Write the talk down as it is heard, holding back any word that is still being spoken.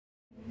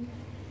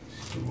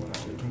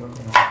So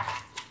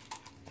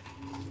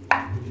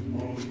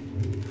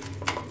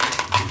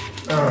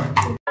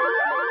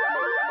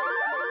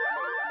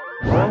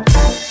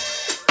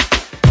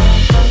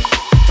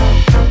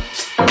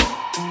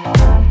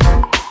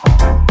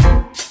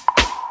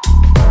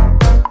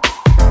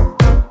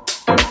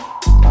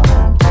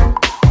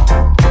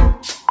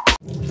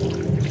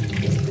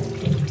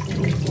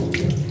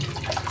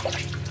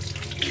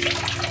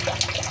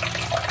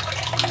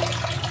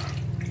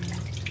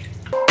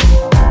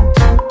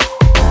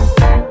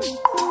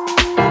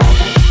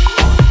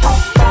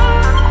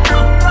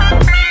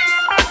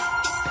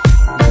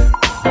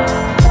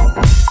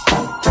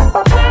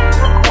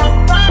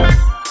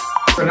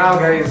now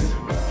guys,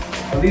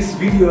 on this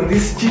video, on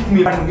this cheat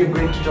meal, we're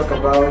going to talk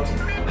about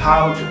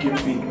how to keep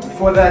fit.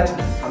 Before that,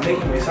 I'm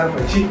making myself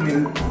a cheat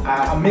meal.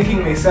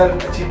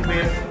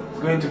 It's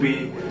going to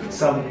be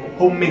some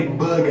homemade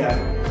burger.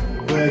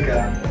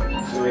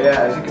 So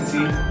yeah, as you can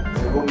see,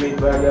 it's a homemade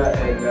burger,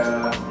 and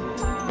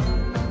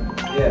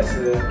yeah, so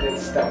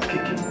let's start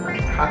kicking,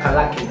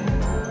 hakalaki,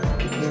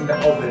 kicking in the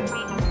oven,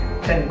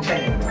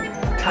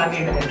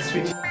 turning and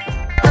switching.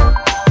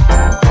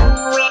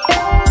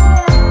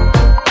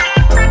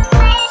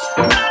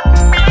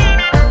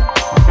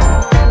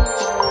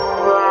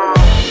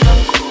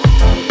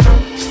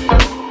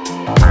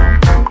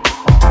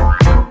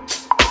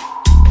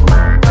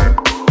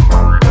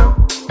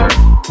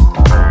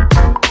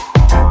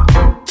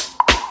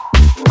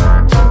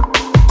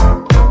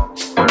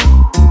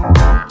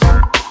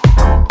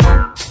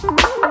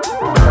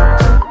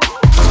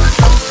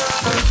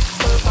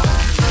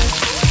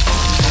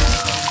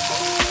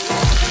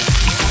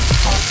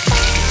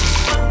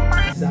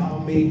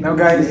 Now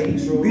guys,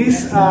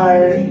 these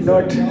are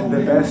not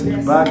the best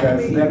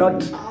burgers. They're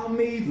not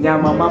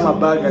Nyama Mama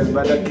burgers,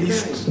 but at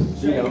least,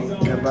 you know,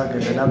 they're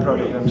burgers and I'm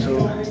proud of them. So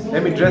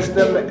let me dress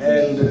them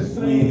and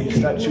we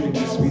start shooting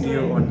this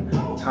video on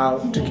how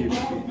to keep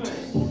fit.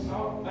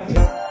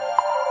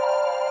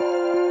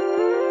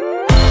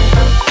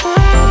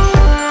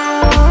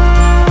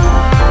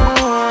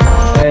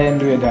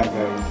 And we're done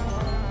guys.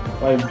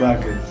 5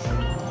 burgers.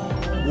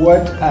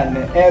 What an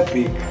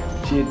epic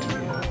cheat meal.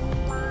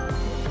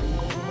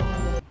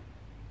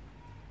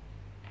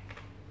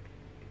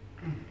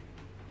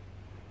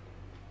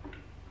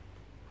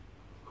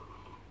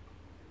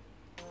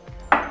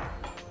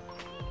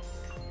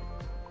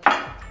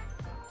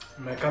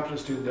 My cups are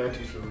still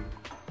dirty, so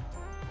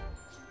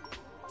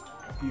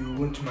you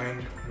won't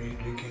mind me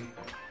drinking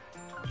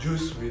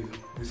juice with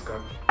this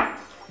cup.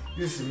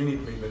 This is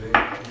Minute Maid, but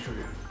I'll show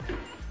you.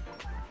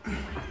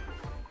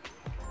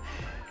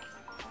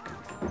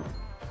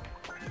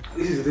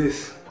 This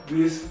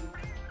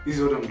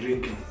is what I'm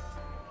drinking.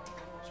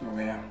 So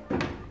yeah.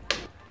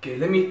 Okay,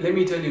 let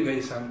me tell you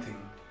guys something.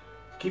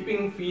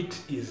 Keeping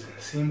fit is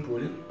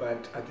simple,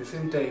 but at the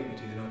same time it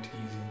is not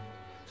easy.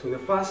 So the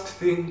first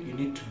thing you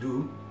need to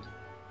do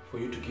for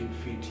you to keep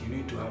fit, you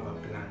need to have a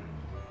plan.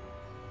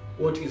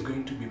 What is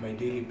going to be my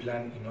daily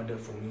plan in order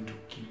for me to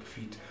keep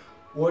fit?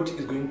 What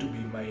is going to be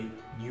my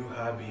new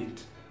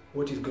habit?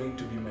 What is going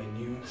to be my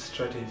new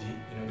strategy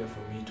in order for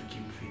me to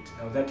keep fit?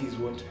 Now that is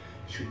what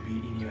should be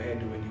in your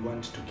head when you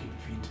want to keep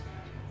fit.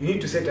 You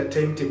need to set a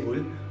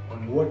timetable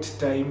on what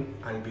time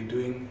I'll be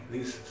doing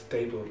this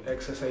type of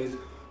exercise,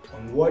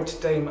 on what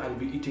time I'll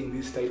be eating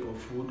this type of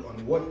food,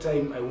 on what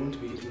time I won't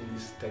be eating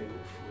this type of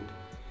food.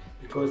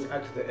 Because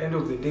at the end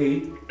of the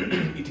day,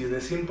 it is the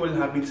simple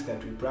habits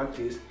that we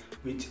practice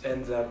which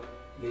ends up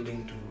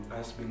leading to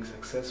us being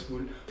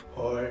successful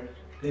or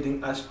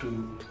leading us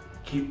to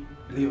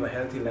live a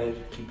healthy life,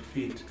 keep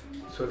fit.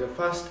 So the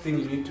first thing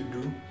you need to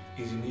do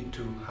is you need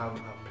to have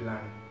a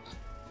plan.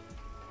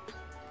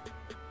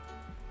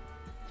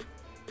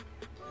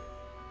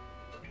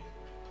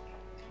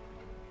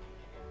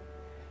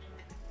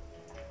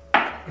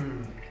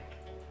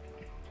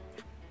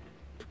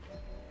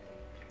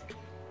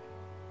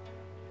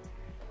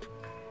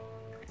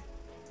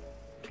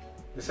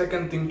 The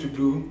second thing to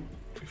do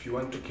if you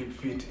want to keep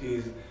fit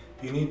is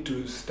you need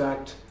to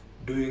start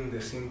doing the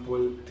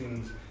simple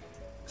things.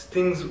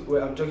 Things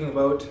where I'm talking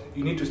about,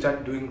 you need to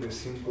start doing the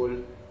simple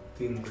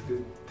things,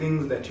 the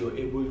things that you're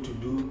able to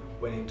do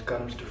when it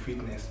comes to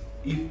fitness.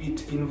 If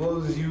it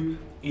involves you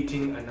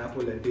eating an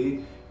apple a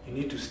day, you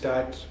need to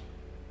start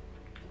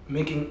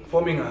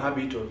forming a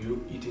habit of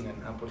you eating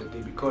an apple a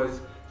day, because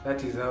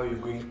that is how you're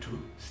going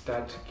to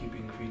start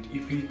keeping fit.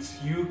 If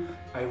it's you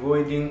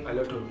avoiding a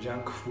lot of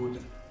junk food,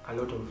 a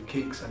lot of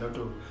cakes, a lot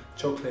of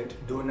chocolate,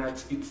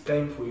 donuts, it's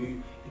time for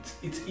you.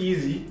 It's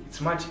easy,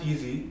 it's much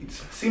easy,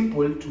 it's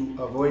simple to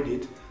avoid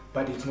it,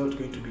 but it's not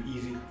going to be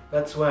easy.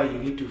 That's why you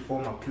need to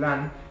form a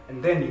plan,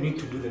 and then you need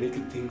to do the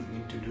little things you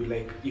need to do.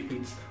 Like if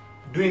it's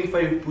doing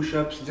 5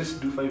 push-ups, just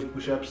do 5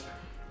 push-ups.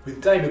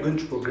 With time you're going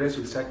to progress,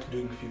 you'll start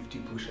doing 50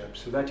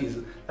 push-ups. So that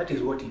is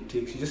what it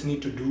takes. You just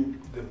need to do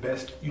the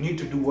best. You need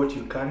to do what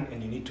you can,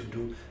 and you need to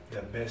do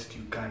the best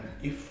you can.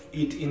 If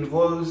it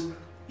involves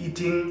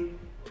eating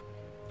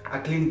a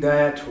clean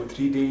diet for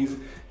 3 days,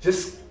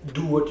 just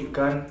do what you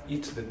can.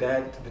 Eat the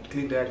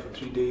clean diet for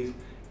 3 days,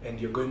 and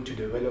you're going to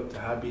develop the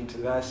habit,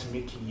 thus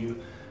making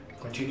you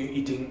continue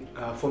eating,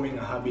 forming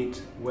a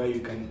habit where you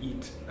can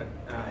eat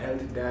a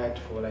healthy diet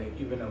for like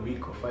even a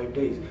week or 5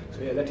 days.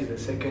 So yeah, that is the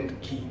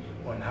second key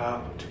on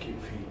how to keep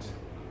fit.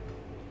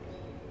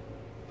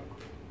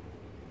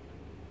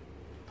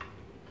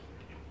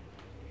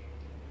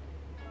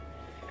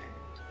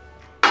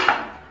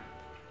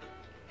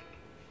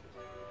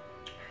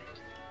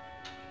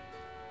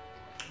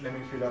 Let me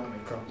fill up my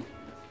cup.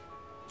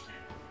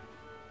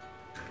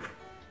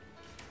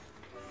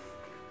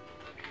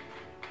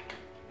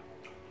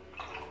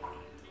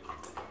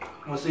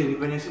 Wasili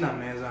venye sina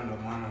meza ndo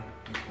maana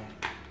niko.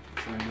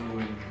 So I know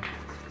when.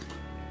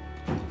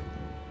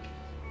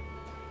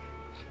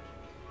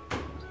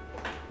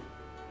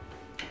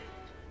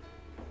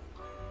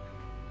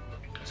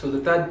 So the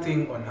third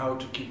thing on how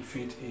to keep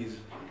fit is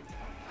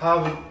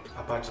have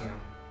a partner.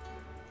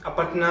 A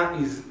partner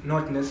is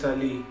not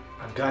necessarily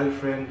a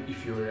girlfriend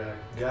if you're a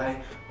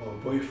guy, or a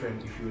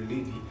boyfriend if you're a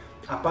lady.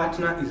 A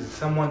partner is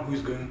someone who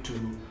is going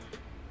to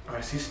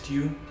assist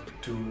you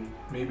to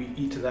maybe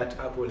eat that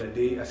apple a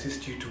day,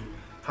 assist you to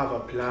have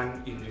a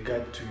plan in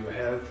regard to your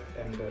health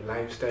and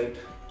lifestyle.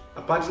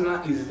 A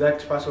partner is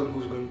that person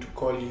who's going to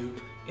call you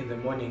in the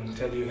morning and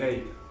tell you,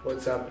 hey,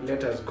 what's up,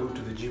 let us go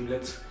to the gym,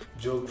 let's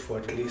jog for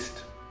at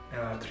least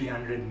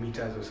 300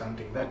 meters or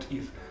something. That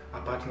is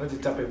a partner. That's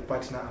the type of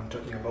partner I'm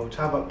talking about.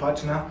 Have a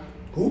partner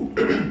who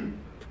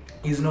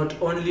is not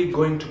only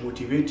going to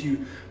motivate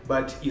you,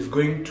 but is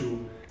going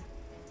to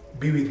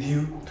be with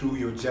you through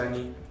your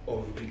journey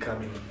of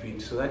becoming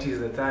fit. So that is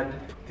the third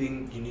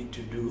thing you need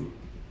to do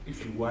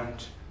if you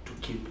want to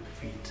keep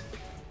fit.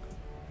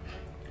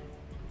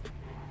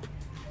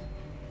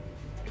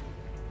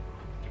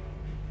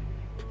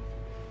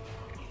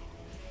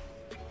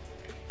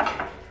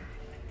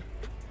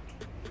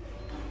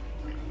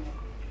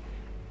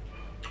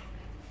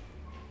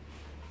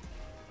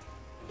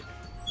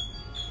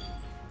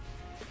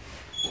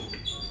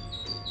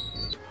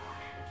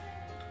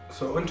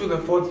 So onto the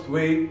fourth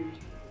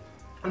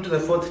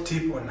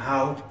tip on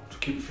how to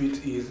keep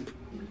fit is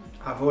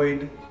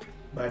avoid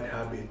bad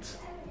habits.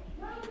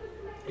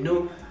 You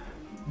know,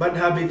 bad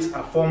habits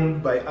are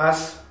formed by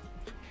us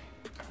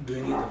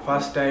doing it the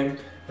first time,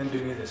 then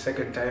doing it the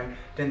second time,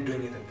 then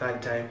doing it the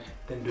third time,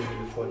 then doing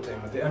it the fourth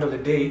time. At the end of the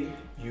day,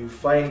 you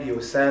find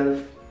yourself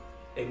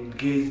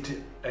engaged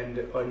and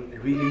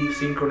really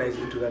synchronized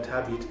into that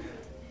habit.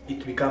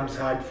 It becomes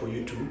hard for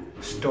you to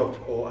stop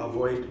or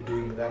avoid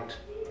doing that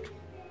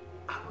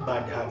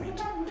bad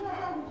habit.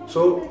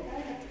 So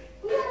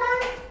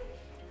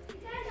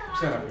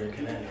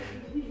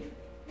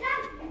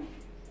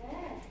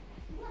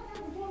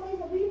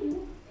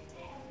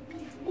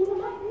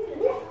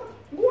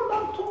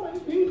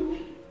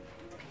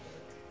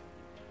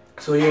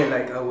yeah,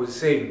 like I was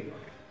saying,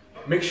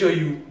 make sure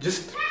you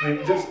just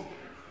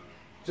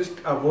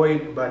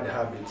avoid bad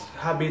habits.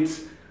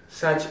 Habits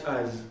such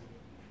as,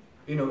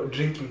 you know,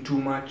 drinking too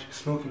much,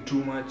 smoking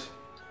too much,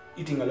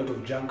 eating a lot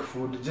of junk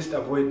food. Just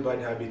avoid bad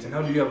habits. And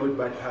how do you avoid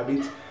bad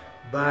habits?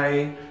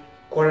 By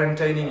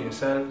quarantining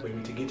yourself, by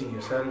mitigating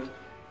yourself,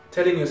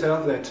 telling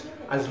yourself that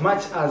as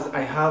much as I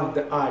have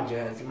the urge,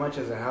 as much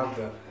as I have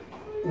the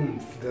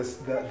oomph,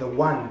 the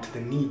want,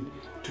 the need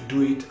to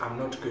do it, I'm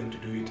not going to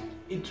do it.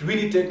 It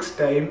really takes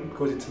time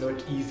because it's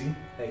not easy.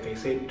 Like I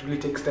said, it really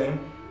takes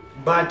time.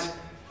 But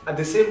at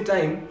the same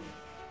time,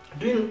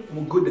 doing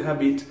a good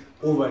habit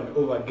over and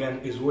over again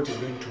is what is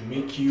going to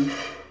make you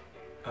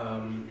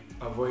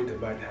avoid the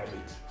bad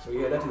habits. So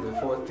yeah, that is the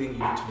fourth thing you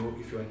need to know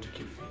if you want to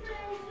keep fit.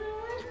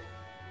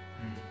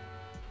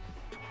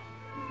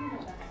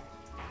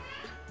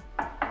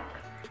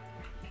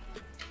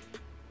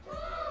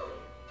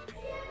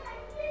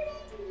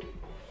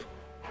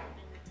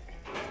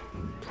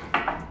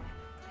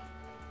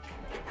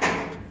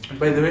 And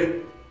by the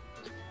way,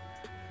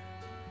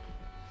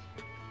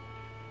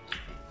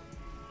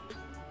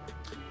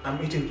 I'm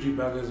eating 3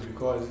 burgers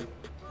because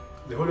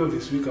the whole of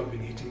this week I've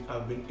been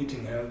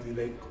eating healthy.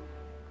 Like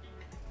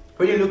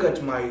when you look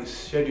at my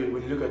schedule,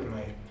 when you look at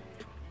my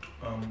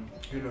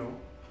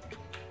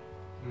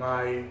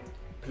my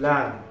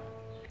plan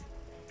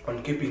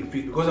on keeping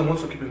fit, because I'm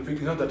also keeping fit.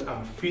 It's not that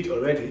I'm fit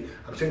already,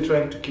 I'm still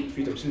trying to keep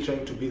fit. I'm still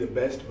trying to be the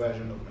best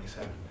version of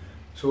myself.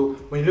 So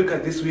when you look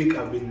at this week,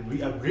 I've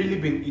really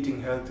been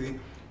eating healthy.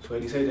 So I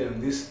decided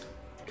on this,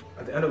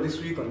 at the end of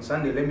this week on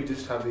Sunday, let me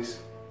just have this,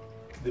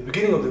 the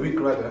beginning of the week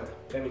rather,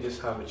 let me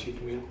just have a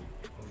cheat meal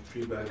of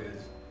 3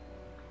 burgers,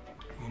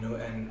 you know.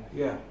 And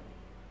yeah,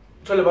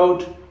 it's all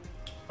about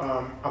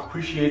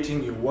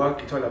appreciating your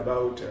work. It's all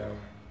about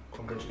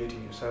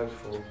congratulating yourself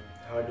for the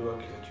hard work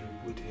that you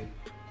put in,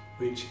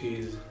 which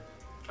is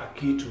a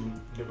key to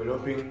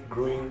developing,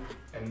 growing,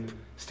 and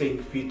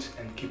staying fit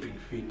and keeping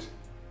fit.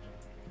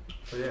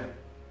 So yeah,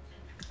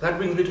 that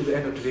brings me to the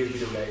end of today's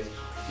video, guys.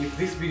 If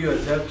this video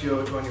has helped you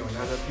out one way or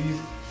another, please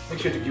make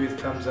sure to give it a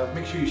thumbs up.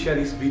 Make sure you share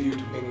this video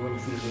to anyone who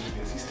feels going to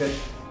be assisted.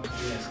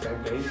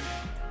 Subscribe, guys.